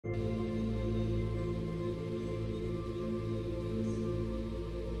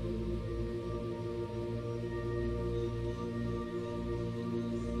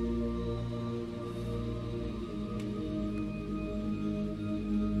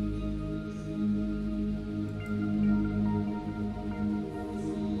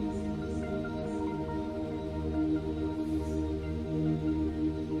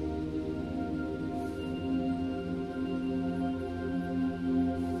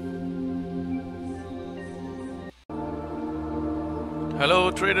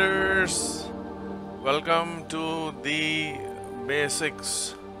Hello traders, welcome to the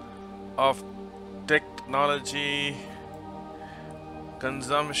basics of technology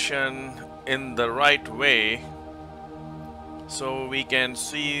consumption in the right way so we can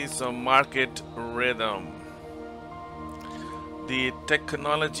see some market rhythm. The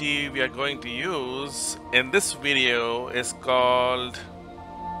technology we are going to use in this video is called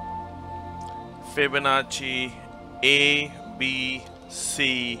Fibonacci ABC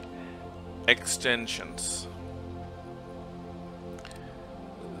extensions.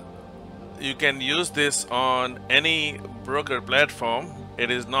 You can use this on any broker platform.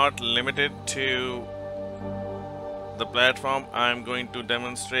 It is not limited to the platform I'm going to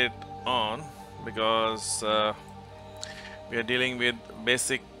demonstrate on, because we are dealing with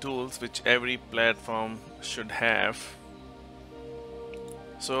basic tools which every platform should have.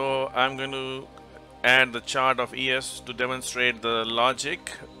 So I'm going to add the chart of ES to demonstrate the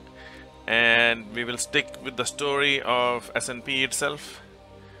logic, and we will stick with the story of S&P itself.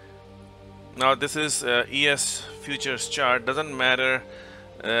 Now this is ES futures chart. Doesn't matter,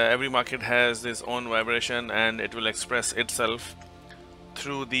 every market has its own vibration and it will express itself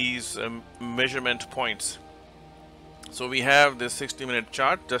through these measurement points. So we have this 60-minute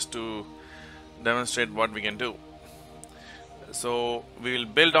chart just to demonstrate what we can do. So we will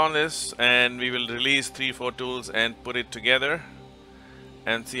build on this and we will release 3-4 tools and put it together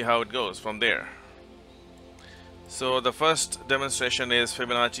and see how it goes from there. So the first demonstration is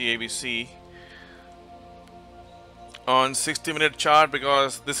Fibonacci ABC on 60-minute chart,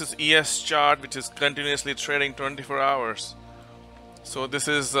 because this is ES chart which is continuously trading 24 hours. So this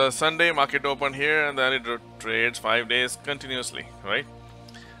is Sunday, market open here and then it trades 5 days continuously, right?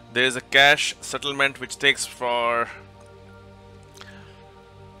 There is a cash settlement which takes for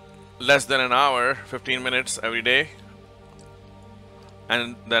less than an hour, 15 minutes every day,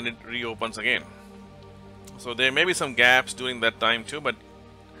 and then it reopens again. So there may be some gaps during that time too, but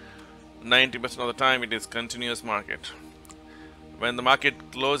 90% of the time it is continuous market. When the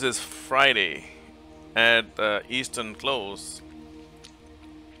market closes Friday at Eastern close,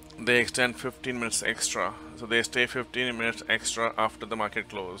 they extend 15 minutes extra. So they stay 15 minutes extra after the market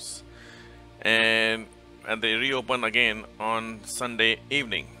close, and they reopen again on Sunday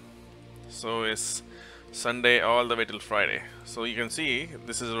evening. So it's Sunday all the way till Friday. So you can see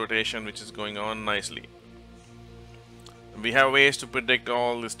this is a rotation which is going on nicely. We have ways to predict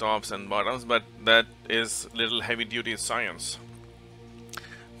all these tops and bottoms, but that is little heavy duty science.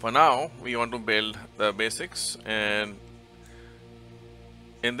 For now we want to build the basics, and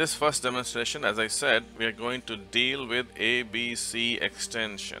in this first demonstration, as I said, we are going to deal with ABC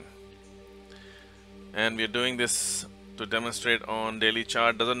extension, and we are doing this to demonstrate on daily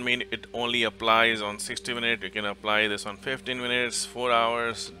chart. Doesn't mean it only applies on 60 minutes. You can apply this on 15 minutes, 4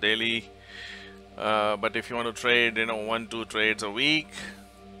 hours daily. But if you want to trade, 1-2 trades a week,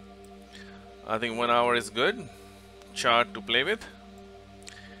 I think 1 hour is good chart to play with.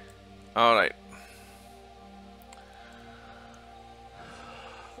 All right.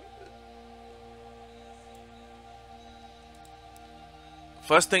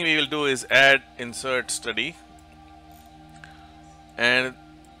 First thing we will do is add insert study, and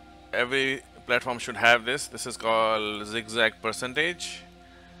every platform should have this. This is called zigzag percentage,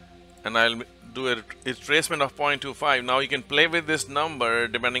 and I'll do a retracement of 0.25. Now you can play with this number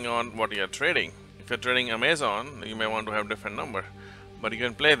depending on what you are trading. If you're trading Amazon, you may want to have different number, but you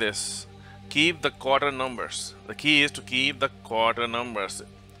can play this. Keep the quarter numbers. The key is to keep the quarter numbers.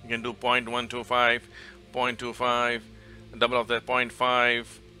 You can do 0.125, 0.25, double of that 0.5,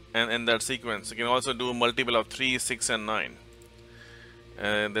 and in that sequence. You can also do multiple of 3, 6, and 9.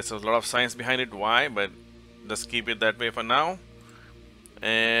 There's a lot of science behind it, why, but just keep it that way for now.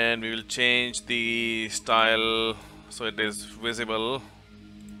 And we will change the style so it is visible.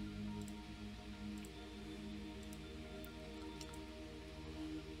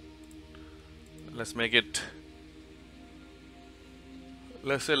 Let's make it,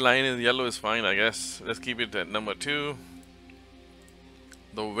 let's say line in yellow is fine, I guess. Let's keep it at number 2.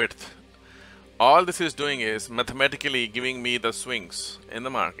 The width. All this is doing is mathematically giving me the swings in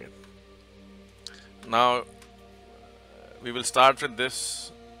the market. Now we will start with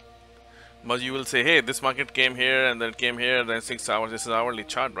this, but you will say, hey, this market came here and then it came here, then 6 hours. This is hourly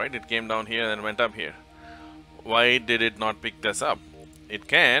chart, right? It came down here and went up here. Why did it not pick this up? It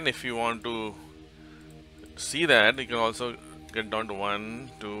can, if you want to see that, you can also get down to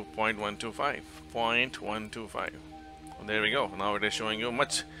 0.125. There we go. Now it is showing you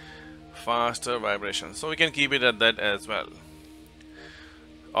much faster vibration, so we can keep it at that as well.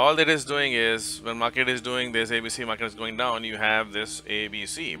 all that is doing is when market is doing this ABC, market is going down, you have this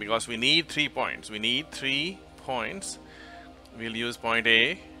ABC, because we need 3 points. We need 3 points. We'll use point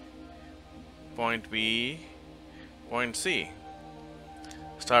A, point B, point C,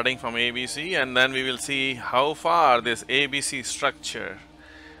 starting from ABC, and then we will see how far this ABC structure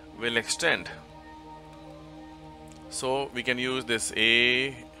will extend. So we can use this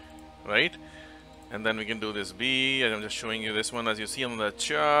A, right? And then we can do this B, and I'm just showing you this one as you see on the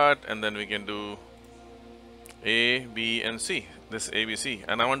chart, and then we can do A, B, and C, this ABC.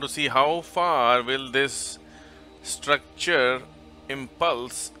 And I want to see how far will this structure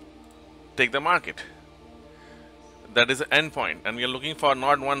impulse take the market. That is the endpoint, and we are looking for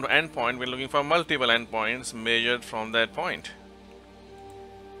not one endpoint, we're looking for multiple endpoints measured from that point,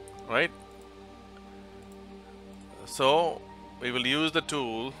 right? So we will use the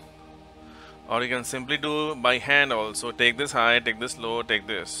tool, or you can simply do by hand also. Take this high, take this low, take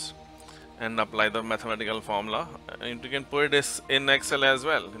this, and apply the mathematical formula. And you can put this in Excel as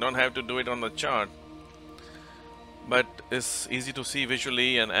well. You don't have to do it on the chart, but it's easy to see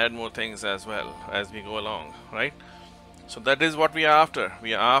visually and add more things as well as we go along, right? So that is what we are after.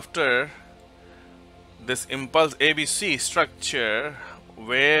 We are after this impulse ABC structure,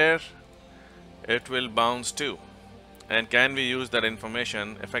 where it will bounce to, and can we use that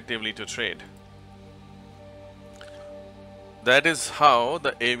information effectively to trade. That is how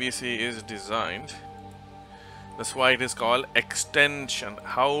the ABC is designed. That's why it is called extension.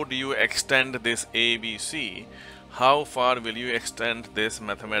 How do you extend this ABC? How far will you extend this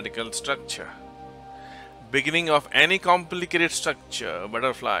mathematical structure? Beginning of any complicated structure,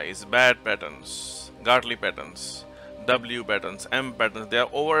 butterflies, bat patterns, Gartley patterns, W patterns, M patterns, there are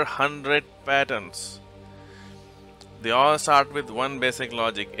over 100 patterns. They all start with one basic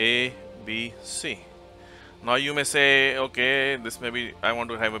logic, A, B, C. Now you may say, okay, this may be, I want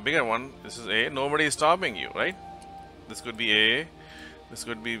to have a bigger one. This is A. Nobody is stopping you, right? This could be A, this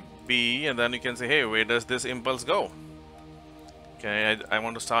could be B, and then you can say, hey, where does this impulse go? Okay, I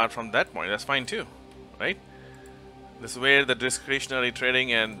want to start from that point. That's fine too, right? This is where the discretionary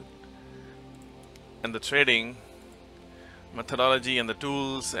trading and the trading methodology and the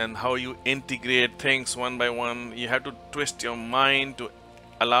tools and how you integrate things one by one, you have to twist your mind to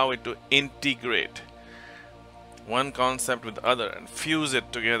allow it to integrate one concept with other and fuse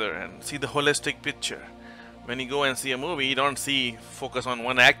it together and see the holistic picture. When you go and see a movie, you don't focus on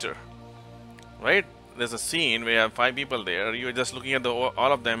one actor, right? There's a scene where you have 5 people there, you're just looking at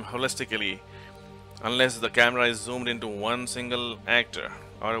all of them holistically, unless the camera is zoomed into one single actor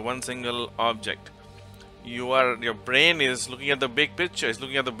or one single object. Your brain is looking at the big picture, it's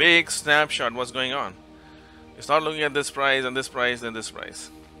looking at the big snapshot, what's going on. It's not looking at this price and this price and this price,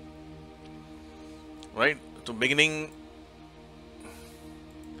 right? So beginning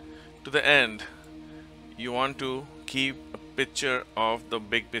to the end, you want to keep a picture of the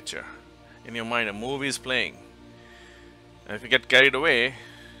big picture in your mind. A movie is playing, and if you get carried away,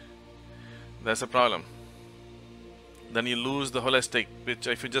 that's a problem. Then you lose the holistic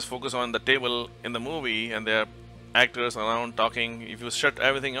picture. If you just focus on the table in the movie and there are actors around talking, if you shut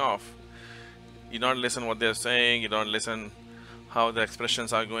everything off, you don't listen what they're saying, you don't listen how the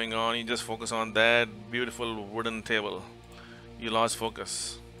expressions are going on, you just focus on that beautiful wooden table, you lost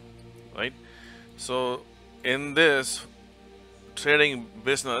focus, right? So in this trading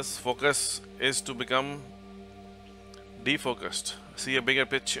business, focus is to become defocused, see a bigger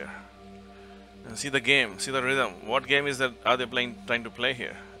picture, and see the game, see the rhythm. What game is that are they trying to play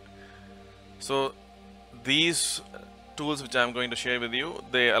here? So these tools which I'm going to share with you,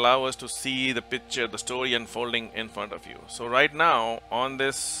 they allow us to see the picture, the story unfolding in front of you. So right now on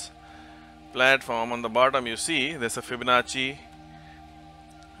this platform, on the bottom you see there's a Fibonacci,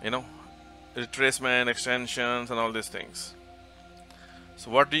 retracement, extensions, and all these things.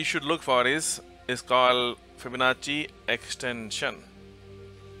 So what you should look for is called Fibonacci extension.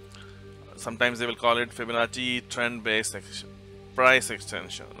 Sometimes they will call it Fibonacci trend-based price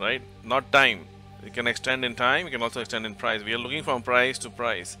extension, right? Not time. You can extend in time, you can also extend in price. We are looking from price to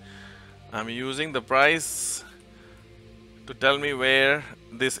price. I'm using the price to tell me where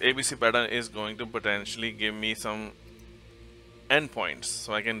this ABC pattern is going to potentially give me some endpoints,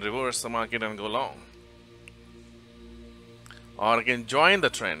 so I can reverse the market and go long, or I can join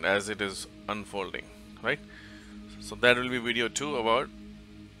the trend as it is unfolding, right? So that will be video 2 about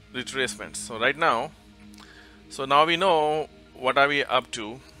retracements. So right now, now we know what are we up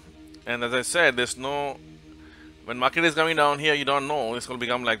to. And as I said, there's no, when market is coming down here, you don't know it's going to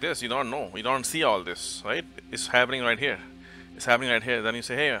become like this. You don't know, you don't see all this, right? It's happening right here, it's happening right here. Then you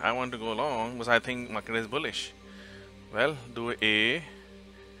say, hey, I want to go long because I think market is bullish. Well, do A,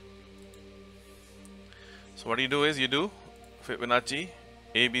 So what you do is you do Fibonacci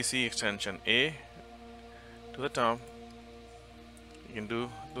ABC extension, A to the top. You can do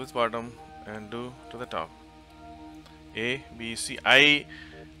this bottom and do to the top. A, B, C.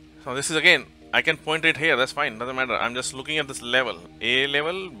 So this is again, I can point it here, that's fine, doesn't matter. I'm just looking at this level. A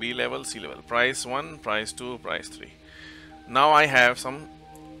level, B level, C level. Price 1, price 2, price 3. Now I have some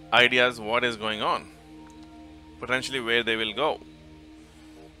ideas what is going on. Potentially where they will go.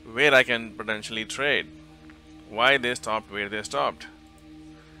 Where I can potentially trade. Why they stopped, where they stopped.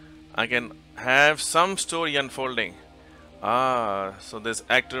 I can have some story unfolding. So this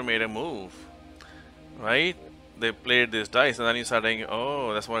actor made a move, right? They played this dice, and then you start thinking,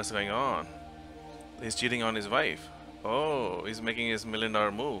 oh, that's what's going on. He's cheating on his wife. Oh, he's making his $1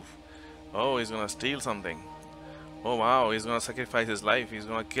 million move. Oh, he's gonna steal something. Oh wow, he's gonna sacrifice his life. He's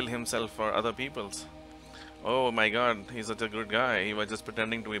gonna kill himself for other people's. Oh my God, he's such a good guy. He was just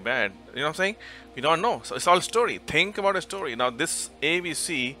pretending to be bad. You know what I'm saying? We don't know. So it's all story. Think about a story. Now this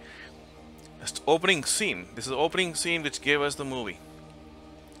ABC opening scene. This is the opening scene which gave us the movie.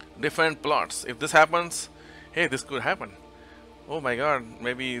 Different plots. If this happens, hey, this could happen. Oh my God,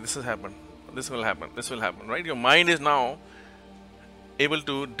 maybe this will happen. This will happen. This will happen. Right? Your mind is now able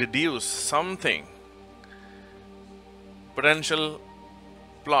to deduce something. Potential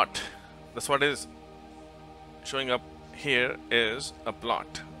plot. That's what is showing up here is a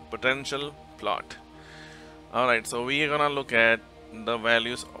plot. Potential plot. Alright, so we are gonna look at the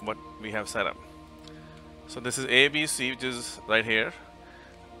values of what we have set up. So this is ABC, which is right here.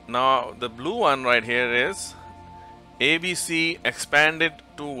 Now the blue one right here is ABC expanded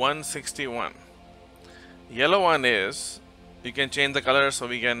to 161. Yellow one is, you can change the color so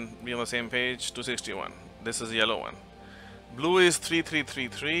we can be on the same page, 261. This is yellow one. Blue is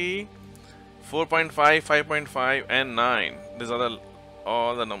 3333, 4.5, 5.5, and 9. These are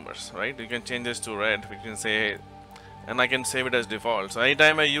all the numbers, right? You can change this to red. We can say, and I can save it as default. So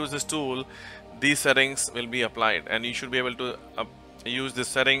anytime I use this tool, these settings will be applied, and you should be able to use these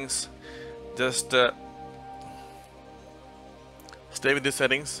settings. Just stay with these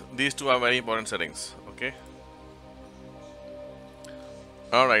settings. These two are very important settings. Okay.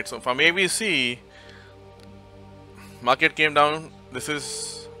 All right. So from ABC, market came down. This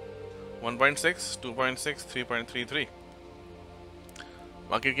is 1.6, 2.6, 3.33.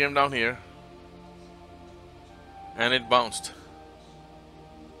 Market came down here and it bounced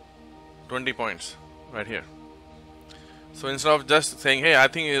 20 points right here. So instead of just saying, hey, I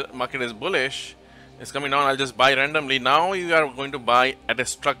think the market is bullish, it's coming down, I'll just buy randomly. Now you are going to buy at a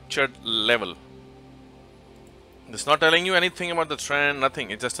structured level. It's not telling you anything about the trend, nothing.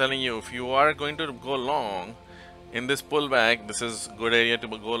 It's just telling you if you are going to go long in this pullback, this is good area to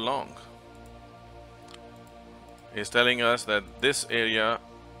go long. It's telling us that this area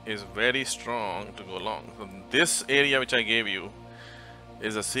is very strong to go long. So this area which I gave you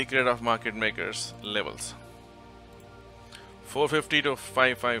is the secret of market makers levels. 450 to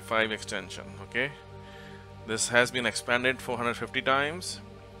 555 extension. Okay, this has been expanded 450 times.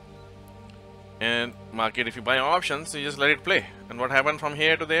 And market, if you buy options, you just let it play. And what happened from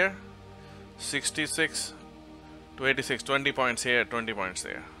here to there? 66 to 86, 20 points here, 20 points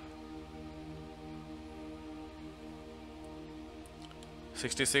there.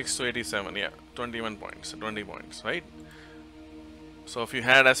 66 to 87, yeah, 21 points, 20 points, right? So if you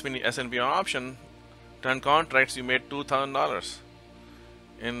had S&P option, 10 contracts, you made $2,000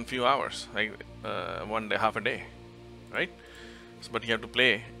 in few hours, like one day, half a day, right? So, but you have to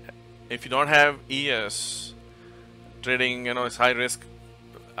play. If you don't have ES trading, you know, it's high risk.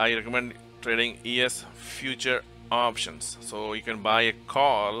 I recommend trading ES future options. So you can buy a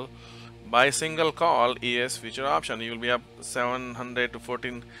call, buy a single call ES future option. You will be up 700 to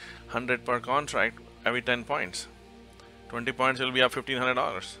 1400 per contract every 10 points. 20 points, you will be up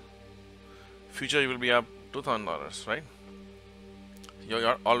 $1,500. Future, you will be up $2,000, right? You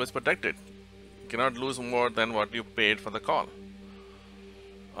are always protected. You cannot lose more than what you paid for the call.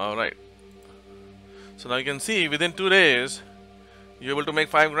 Alright. So now you can see within 2 days, you're able to make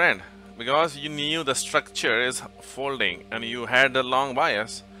 5 grand because you knew the structure is folding and you had the long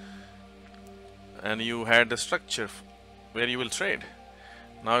bias and you had the structure where you will trade.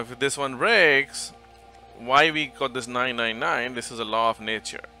 Now if this one breaks, why we got this 999? This is a law of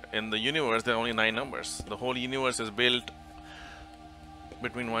nature. In the universe, there are only 9 numbers. The whole universe is built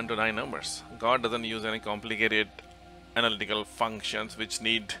between 1 to 9 numbers. God doesn't use any complicated analytical functions which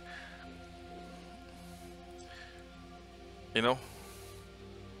need, you know,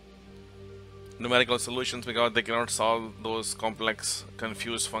 numerical solutions, because they cannot solve those complex,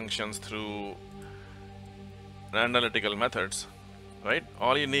 confused functions through analytical methods, right?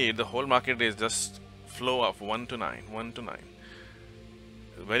 All you need, the whole market is just flow of 1 to 9, 1 to 9.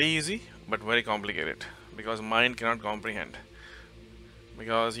 Very easy, but very complicated because mind cannot comprehend.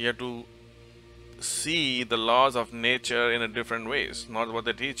 Because you have to see the laws of nature in a different ways, not what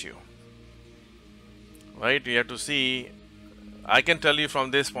they teach you. Right? You have to see, I can tell you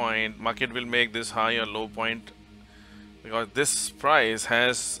from this point, market will make this high or low point because this price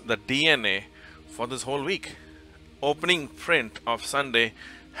has the DNA for this whole week. Opening print of Sunday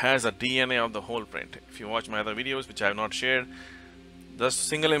has a DNA of the whole print. If you watch my other videos, which I have not shared, just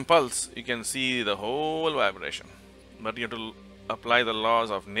single impulse, you can see the whole vibration. But you have to apply the laws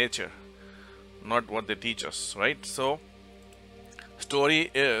of nature, not what they teach us, right? So,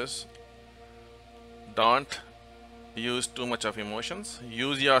 story is, don't use too much of emotions.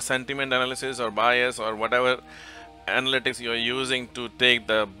 Use your sentiment analysis or bias or whatever analytics you are using to take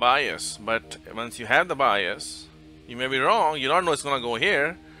the bias. But once you have the bias, you may be wrong. You don't know it's going to go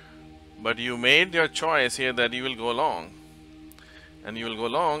here, but you made your choice here that you will go long, and you will go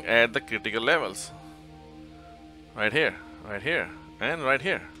long at the critical levels, right here, right here, and right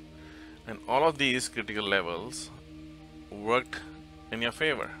here. And all of these critical levels worked in your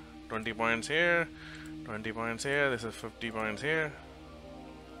favor. 20 points here, 20 points here, this is 50 points here,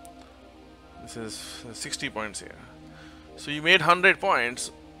 this is 60 points here. So you made 100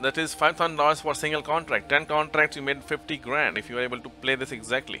 points, that is $5,000 for single contract. 10 contracts, you made 50 grand if you were able to play this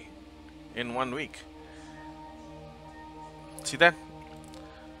exactly in 1 week. See that?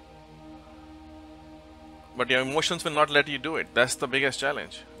 But your emotions will not let you do it. That's the biggest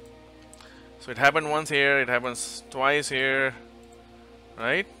challenge. So it happened once here, it happens twice here,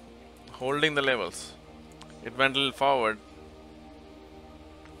 right? Holding the levels. It went a little forward.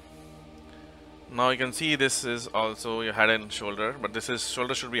 Now you can see this is also your head and shoulder, but this is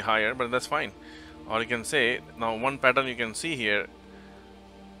shoulder should be higher, but that's fine. Or you can say, now one pattern you can see here,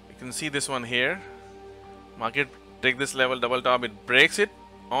 you can see this one here. Market take this level, double top, it breaks it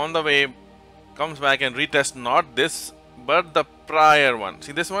on the way, comes back and retest not this but the prior one.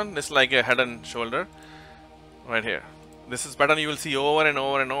 See this one? It's like a head and shoulder right here. This is pattern you will see over and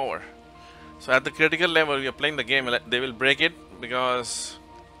over and over. So at the critical level, you're playing the game, they will break it because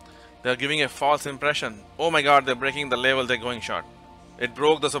they're giving a false impression. Oh my god, they're breaking the level, they're going short. It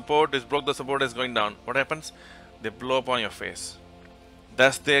broke the support, it broke the support, it's going down. What happens? They blow up on your face.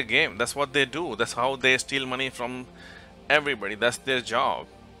 That's their game. That's what they do. That's how they steal money from everybody. That's their job.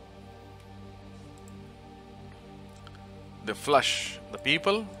 They flush the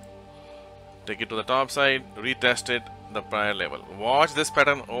people, take it to the top side, retest it, the prior level. Watch this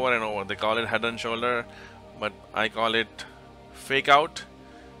pattern over and over. They call it head and shoulder, but I call it fake out,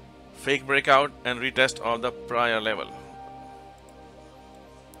 fake breakout, and retest of the prior level.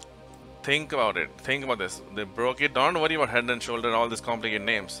 Think about it. Think about this. They broke it. Don't worry about head and shoulder, all these complicated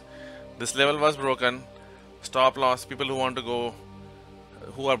names. This level was broken. Stop loss, people who want to go,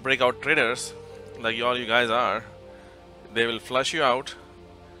 who are breakout traders, like all you guys are, they will flush you out,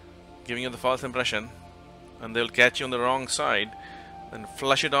 giving you the false impression, and they'll catch you on the wrong side, then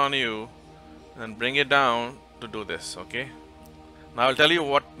flush it on you, and bring it down to do this, okay? Now I'll tell you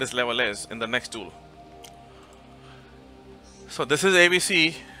what this level is in the next tool. So this is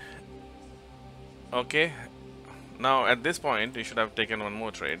ABC, okay? Now at this point, you should have taken one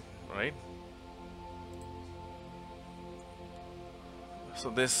more trade, right? So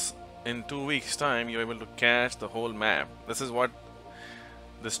this, in 2 weeks time, you're able to catch the whole map. This is what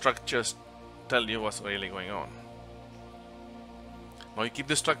the structures tell you what's really going on. Now you keep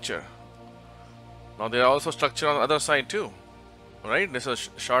the structure. Now there are also structure on the other side too, right? This is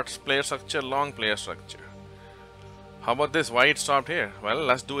short player structure, long player structure. How about this? Why it stopped here? Well,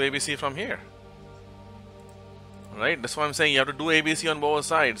 let's do ABC from here, right? That's why I'm saying you have to do ABC on both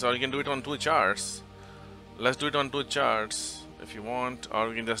sides, or you can do it on 2 charts. Let's do it on 2 charts if you want, or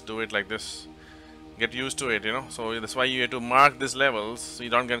we can just do it like this. Get used to it, you know. So that's why you have to mark these levels so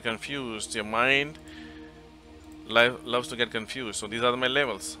you don't get confused. Your mind loves to get confused. So these are my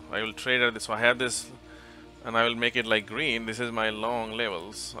levels. I will trade at this. So I have this, and I will make it like green. This is my long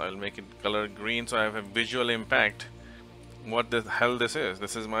levels. I will make it color green so I have a visual impact. What the hell this is?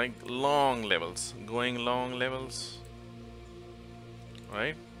 This is my long levels, going long levels,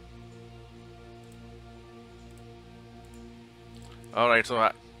 right? Alright,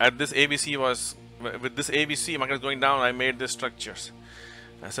 so at this ABC was, with this ABC market is going down, I made these structures.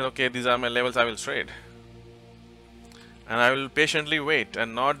 I said, okay, these are my levels I will trade. And I will patiently wait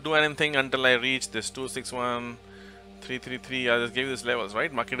and not do anything until I reach this 261, 333. I just gave you these levels,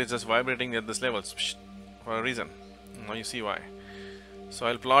 right? Market is just vibrating at these levels for a reason. Now you see why. So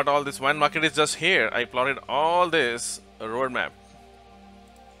I'll plot all this. When market is just here, I plotted all this roadmap.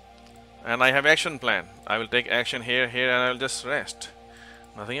 and I have action plan. I will take action here, here, and I will just rest,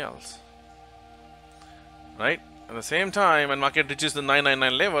 nothing else, right? At the same time, when market reaches the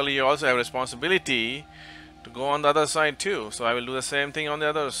 999 level, you also have responsibility to go on the other side too. So I will do the same thing on the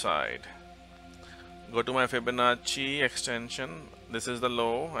other side. Go to my Fibonacci extension. This is the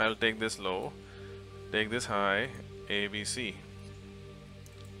low. I will take this low, take this high, ABC.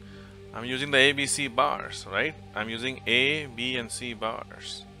 I'm using the ABC bars, right? I'm using A, B, and C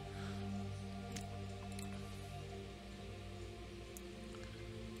bars.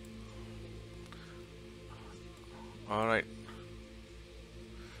 All right.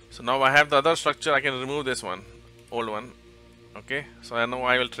 So now I have the other structure. I can remove this one, old one. Okay. So I know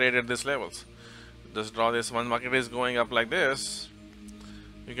I will trade at these levels. Just draw this one. Market is going up like this.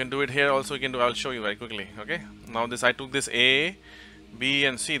 You can do it here also. You can do. I'll show you very quickly. Okay. Now this, I took this A, B,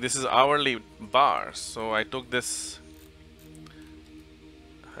 and C. This is hourly bars. So I took this.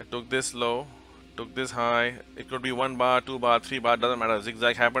 I took this low, took this high. It could be 1 bar, 2 bar, 3 bar. Doesn't matter.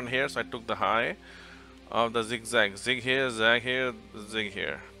 Zigzag happened here, so I took the high of the zigzag. Zig here, zag here, zig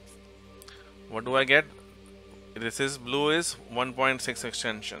here. What do I get? This is blue is 1.6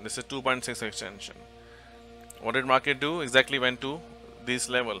 extension. This is 2.6 extension. What did market do? Exactly went to this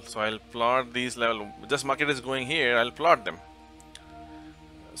level. So I'll plot these level. Just market is going here. I'll plot them.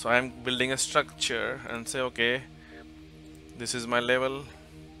 So I'm building a structure and say, okay, this is my level,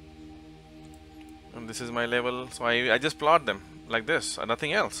 and this is my level. So I just plot them like this, and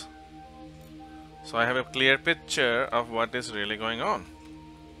nothing else. So I have a clear picture of what is really going on.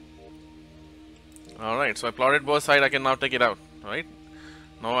 Alright, so I plotted both sides. I can now take it out. Right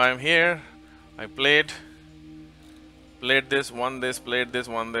now I am here. I played this, won this, played this,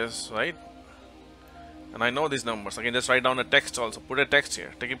 won this, right? And I know these numbers. I can just write down a text also. Put a text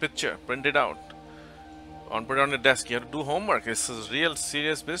here. Take a picture. Print it out. Or put it on your desk. You have to do homework. This is real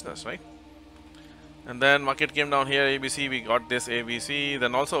serious business, right? And then market came down here, ABC, we got this ABC.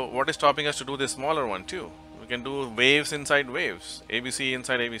 Then also, what is stopping us to do this smaller one too? We can do waves inside waves, ABC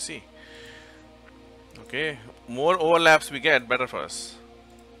inside ABC. Okay, more overlaps we get, better for us.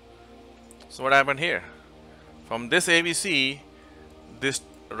 So what happened here? From this ABC, this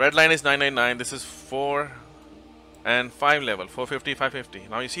red line is 999, this is 4 and 5 level, 450, 550.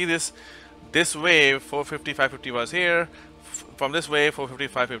 Now you see this wave, 450, 550 was here. From this wave, 450,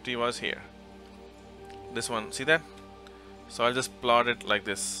 550 was here. This one, see that? So I'll just plot it like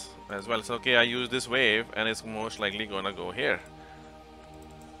this as well. So okay, I use this wave and it's most likely gonna go here.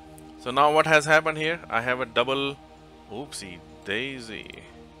 So now what has happened here? I have a double, oopsie daisy.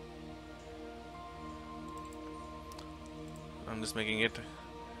 I'm just making it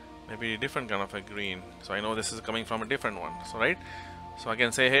maybe a different kind of a green. So I know this is coming from a different one. So right? So I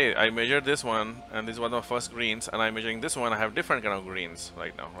can say, hey, I measured this one and this was my first greens, and I'm measuring this one. I have different kind of greens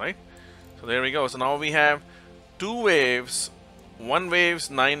right now, right? So there we go. So now we have two waves. One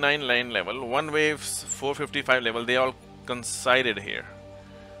wave's 99 level, one wave's 455 level. They all coincided here.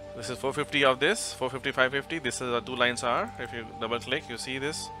 This is 450 of this, 450, 550. This is the two lines are. If you double click, you see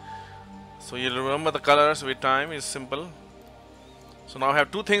this. So you'll remember the colors with time is simple. So now I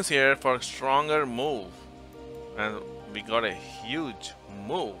have two things here for a stronger move. And we got a huge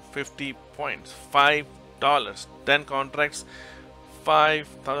move. 50 points, $5, 10 contracts.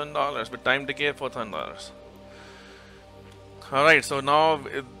 $5,000 with time decay $4,000. Alright, so now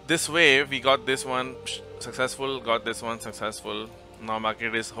this wave we got this one successful, got this one successful. Now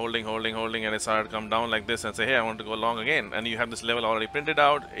market is holding and it started to come down like this and say, hey, I want to go long again. And you have this level already printed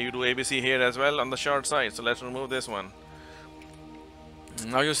out. You do ABC here as well on the short side. So let's remove this one.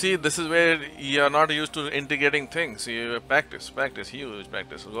 Now you see, this is where you are not used to integrating things. You practice, huge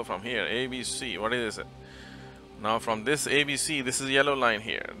practice. We'll go from here, ABC. What is it? Now from this ABC, this is yellow line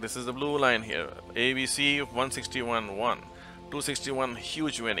here. This is the blue line here. ABC 161.1. 261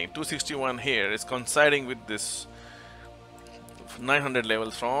 huge winning. 261 here is coinciding with this 900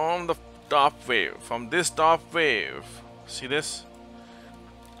 levels from the top wave. From this top wave, see this?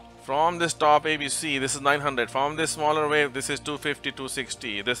 From this top ABC, this is 900. From this smaller wave, this is 250,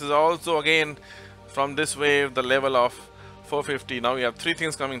 260. This is also again from this wave, the level of 450. Now we have three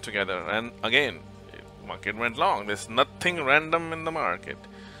things coming together. And again, market went long. There's nothing random in the market.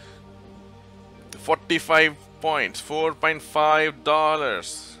 45 points,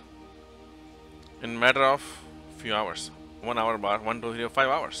 $4.5 in matter of few hours. 1 hour bar, 1, 2, 3, 5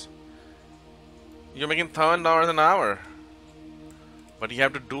 hours. You're making $1,000 an hour. But you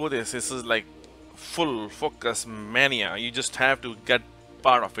have to do this. This is like full focus mania. You just have to get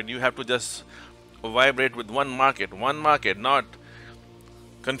part of it. You have to just vibrate with one market, not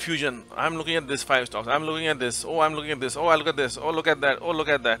confusion. I'm looking at this 5 stocks. I'm looking at this. Oh, I'm looking at this. Oh, I look at this. Oh, look at that. Oh, look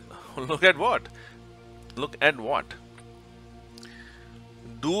at that. Look at what? Look at what?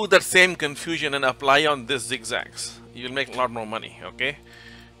 Do that same confusion and apply on this zigzags. You'll make a lot more money, okay?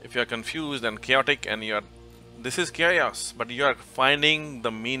 If you're confused and chaotic and this is chaos, but you are finding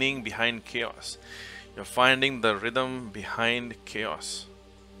the meaning behind chaos. You're finding the rhythm behind chaos.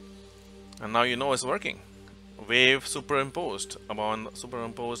 And now you know it's working. Wave superimposed upon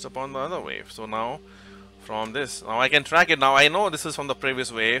the other wave. So now from this, now I can track it. Now I know this is from the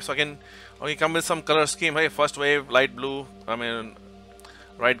previous wave, so I can come with some color scheme. Hey, first wave light blue, I mean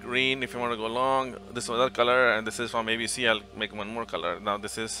bright green if you want to go long, this other color, and this is from ABC. I'll make one more color. Now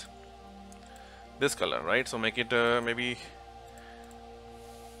this is this color, right? So make it maybe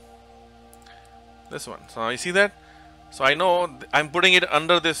this one. So now you see that? So I know I'm putting it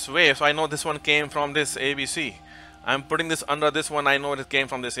under this wave, so I know this one came from this ABC. I'm putting this under this one, I know it came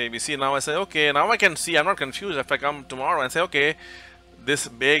from this ABC. Now I say, okay, now I can see, I'm not confused. If I come tomorrow and say, okay, this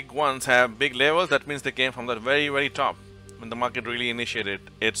big ones have big levels, that means they came from the very, very top. When the market really initiated,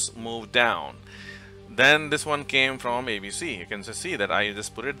 it's moved down. Then this one came from ABC. You can just see that I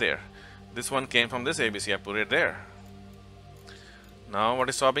just put it there. This one came from this ABC, I put it there. Now what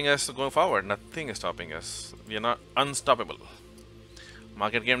is stopping us going forward? Nothing is stopping us. We are not unstoppable.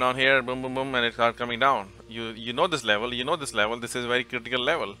 Market came down here, boom, boom, boom, and it started coming down. You know this level, this is a very critical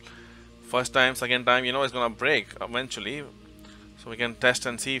level. First time, second time, you know it's gonna break eventually. So we can test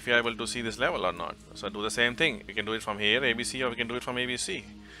and see if you're able to see this level or not. So do the same thing. We can do it from here, ABC, or we can do it from ABC.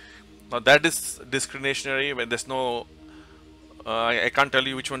 Now that is discriminatory, but there's no I can't tell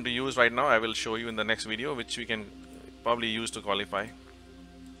you which one to use right now. I will show you in the next video, which we can probably use to qualify.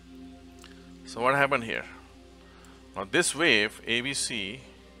 So what happened here? Now this wave ABC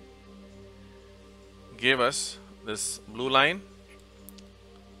gave us this blue line.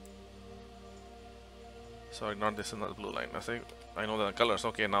 Sorry, not this is not the blue line. I know the colors.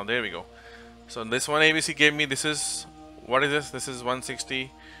 Okay, now there we go. So this one ABC gave me, this is, what is this? This is 160,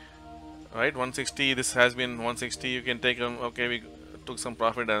 right? 160. This has been 160. You can take them. Okay, we took some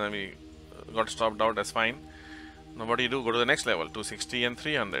profit and then we got stopped out. That's fine. Now what do you do? Go to the next level, 260 and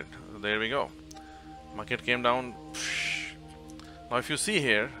 300. There we go. Market came down. Now if you see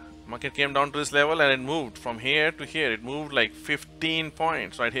here, market came down to this level and it moved from here to here. It moved like 15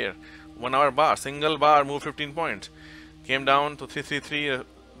 points right here. 1 hour bar, single bar moved 15 points. Came down to 333.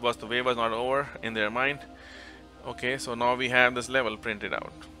 Was the wave was not over in their mind. Okay, so now we have this level printed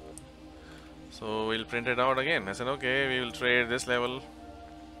out. So we'll print it out again. I said, okay, we will trade this level.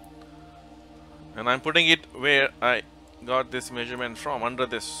 And I'm putting it where I got this measurement from, under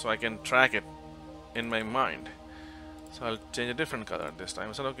this, so I can track it in my mind. So I'll change a different color this time.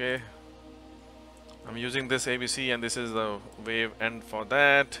 I said, okay, I'm using this ABC and this is the wave end for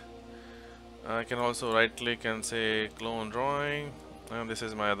that. I can also right click and say clone drawing, and this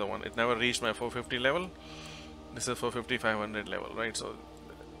is my other one. It never reached my 450 level. This is 450, 500 level, right? So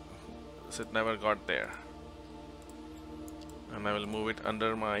it never got there. And I will move it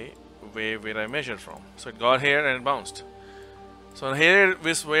under my wave where I measured from. So it got here and it bounced. So here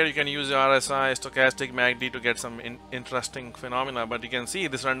is where you can use the RSI, stochastic MACD to get some interesting phenomena, but you can see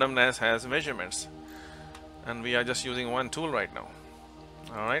this randomness has measurements. And we are just using one tool right now.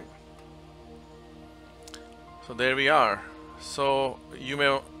 Alright. So there we are. So you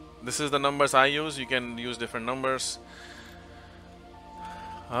may, this is the numbers I use. You can use different numbers.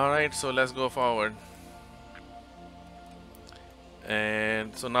 Alright, so let's go forward.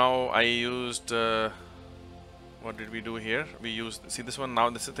 And so now I used what did we do here? We used, see this one now,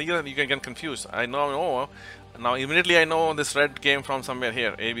 this is, you can get confused. I know, now immediately I know this red came from somewhere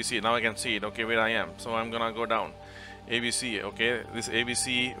here, ABC. Now I can see it, okay, where I am. So I'm gonna go down. ABC, okay, this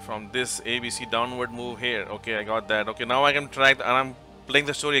ABC from this ABC downward move here. Okay, I got that. Okay, now I can track, and I'm playing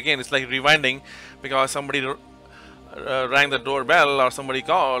the story again. It's like rewinding because somebody rang the doorbell or somebody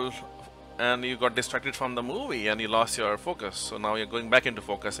called and you got distracted from the movie and you lost your focus. So now you're going back into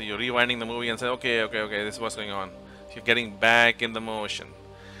focus. So you're rewinding the movie and say, okay, this is what's going on. So you're getting back in the motion,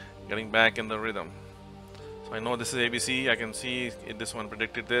 getting back in the rhythm. So I know this is ABC. I can see this one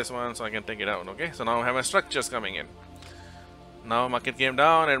predicted this one, so I can take it out. Okay, so now I have my structures coming in. Now market came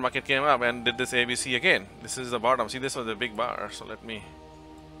down and market came up and did this ABC again. This is the bottom. See, this was the big bar. So let's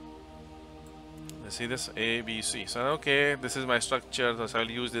see this ABC. So okay, this is my structure. So I'll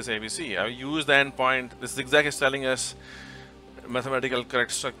use this ABC. I'll use the endpoint. This zigzag is telling us mathematical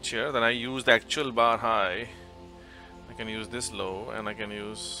correct structure. Then I use the actual bar high. I can use this low and I can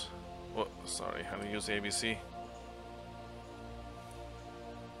use, oh sorry, I will use ABC.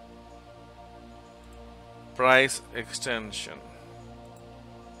 Price extension.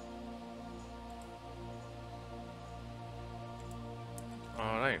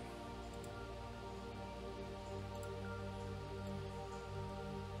 Alright.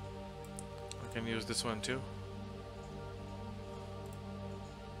 I can use this one too.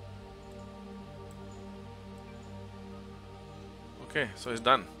 Okay, so it's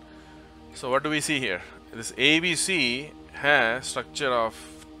done. So what do we see here? This ABC has structure of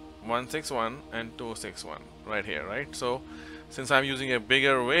 161 and 261 right here, right? So since I'm using a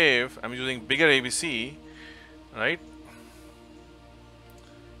bigger wave, I'm using bigger ABC, right?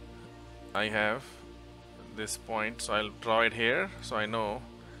 I have this point, so I'll draw it here so I know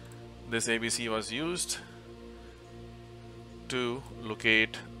this ABC was used to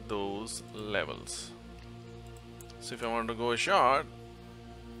locate those levels. So if I want to go short,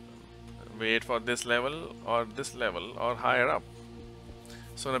 wait for this level or higher up.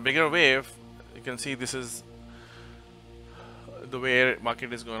 So in a bigger wave, you can see this is the way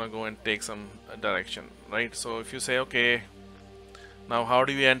market is going to go and take some direction, right? So if you say, okay, now how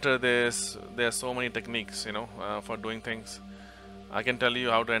do you enter this? There are so many techniques, you know, for doing things. I can tell you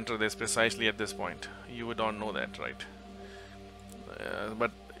how to enter this precisely at this point. You don't know that, right?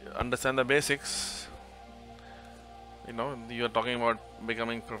 But understand the basics. You know, you are talking about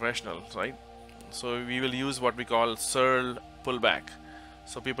becoming professionals, right? So we will use what we call SERL pullback.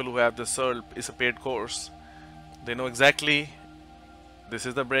 So people who have the SERL, is a paid course, they know exactly this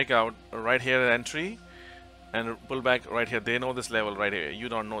is the breakout right here, entry, and pullback right here. They know this level right here. You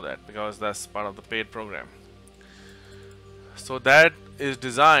don't know that because that's part of the paid program. So that is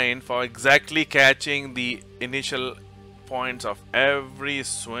designed for exactly catching the initial points of every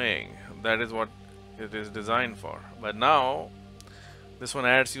swing. That is what it is designed for. But now this one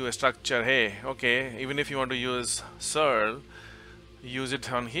adds you a structure. Hey, okay, even if you want to use SERL, use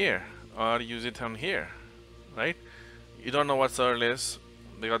it on here or use it on here, right? You don't know what SERL is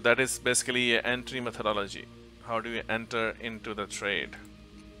because that is basically an entry methodology. How do you enter into the trade?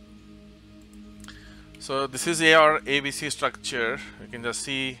 So this is our ABC structure. You can just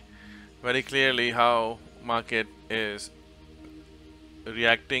see very clearly how market is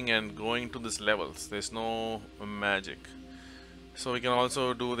reacting and going to these levels. There's no magic. So we can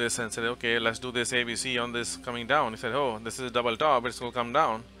also do this and say, okay, let's do this ABC on this coming down. You said, oh, this is a double top, it's going to come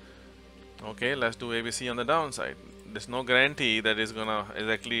down. Okay, let's do ABC on the downside. There's no guarantee that it's gonna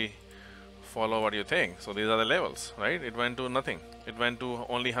exactly follow what you think. So these are the levels, right? It went to nothing. It went to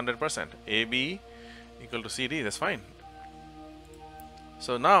only 100%. AB equal to CD, that's fine.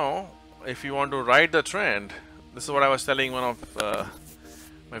 So now, if you want to ride the trend, this is what I was telling one of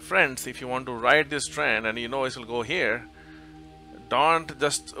my friends. If you want to ride this trend and you know it will go here, don't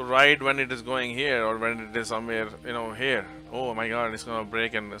just ride when it is going here or when it is somewhere, you know, here. Oh my God, it's gonna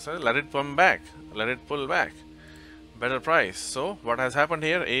break, and so let it come back, let it pull back. Better price. So what has happened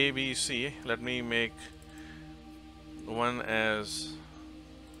here? A, B, C. Let me make one as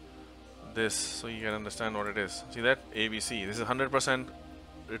this so you can understand what it is. See that? ABC. This is 100%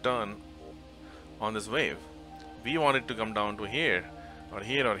 return on this wave. We want it to come down to here or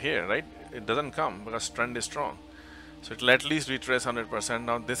here or here, right? It doesn't come because trend is strong. So it will at least retrace 100%.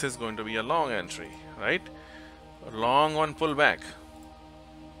 Now this is going to be a long entry, right? A long one pullback.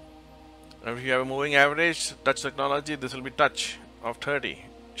 If you have a moving average, touch technology, this will be touch of 30.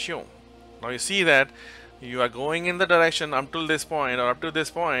 Shoo. Now you see that you are going in the direction up to this point or up to this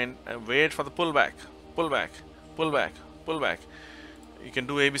point and wait for the pullback, pullback, pullback, pullback. You can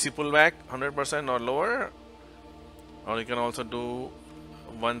do ABC pullback 100% or lower, or you can also do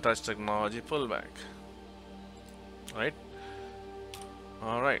one touch technology pullback, right?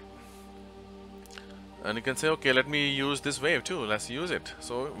 All right. And you can say, okay, let me use this wave too. Let's use it.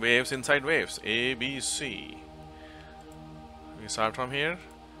 So waves inside waves, A, B, C. We start from here,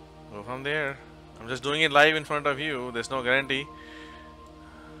 go from there. I'm just doing it live in front of you. There's no guarantee,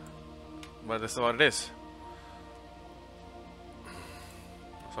 but this is what it is.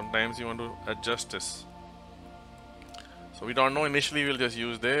 Sometimes you want to adjust this. So we don't know initially. We'll just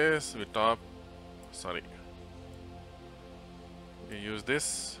use this. We use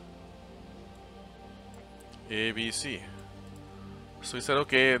this. ABC. So we said,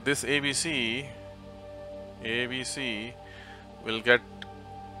 okay, this ABC will get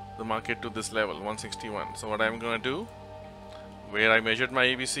the market to this level, 161. So what I'm going to do, where I measured my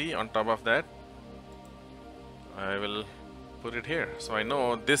ABC, on top of that, I will put it here. So I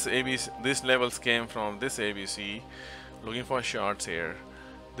know this ABC, these levels came from this ABC, looking for shorts here.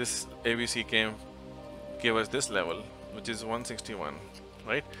 This ABC gave us this level, which is 161,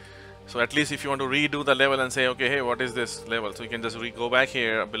 right? So at least if you want to redo the level and say, okay, hey, what is this level? So you can just go back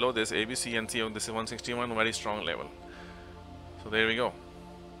here below this ABC and see, oh, this is 161, very strong level. So there we go.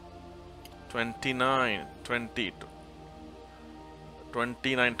 29, 20,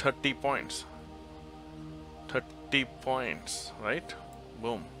 29, 30 points. 30 points, right?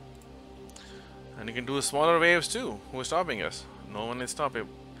 Boom. And you can do smaller waves too. Who is stopping us? No one is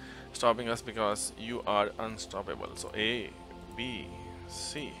stopping us because you are unstoppable. So A, B,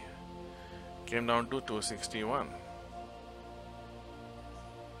 C came down to 261,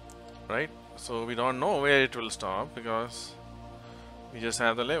 right? So we don't know where it will stop because we just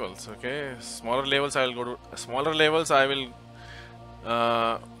have the levels. Okay, smaller levels I will go to smaller levels I will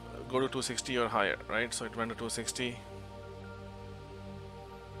go to 260 or higher, right? So it went to 260.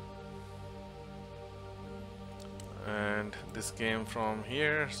 And this came from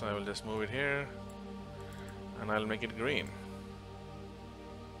here, so I will just move it here and I'll make it green.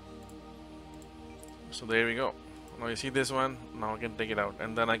 So there we go. Now you see this one, now I can take it out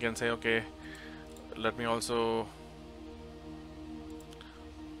and then I can say, okay, let me also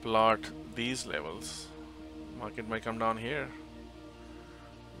plot these levels. Market might come down here,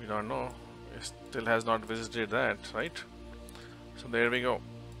 we don't know, it still has not visited that, right? So there we go.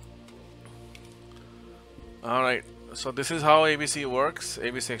 Alright, so this is how ABC works,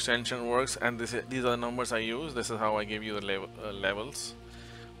 ABC extension works, and these are the numbers I use. This is how I give you the levels,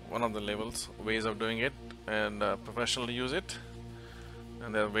 one of the levels, ways of doing it, and professionally use it.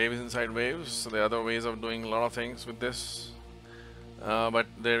 And there are waves inside waves, so there are other ways of doing a lot of things with this. But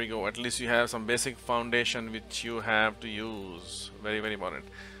there we go, at least you have some basic foundation which you have to use, very important.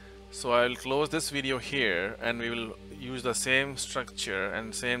 So I will close this video here and we will use the same structure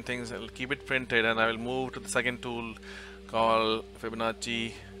and same things. I'll keep it printed and I will move to the second tool called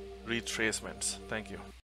Fibonacci retracements. Thank you.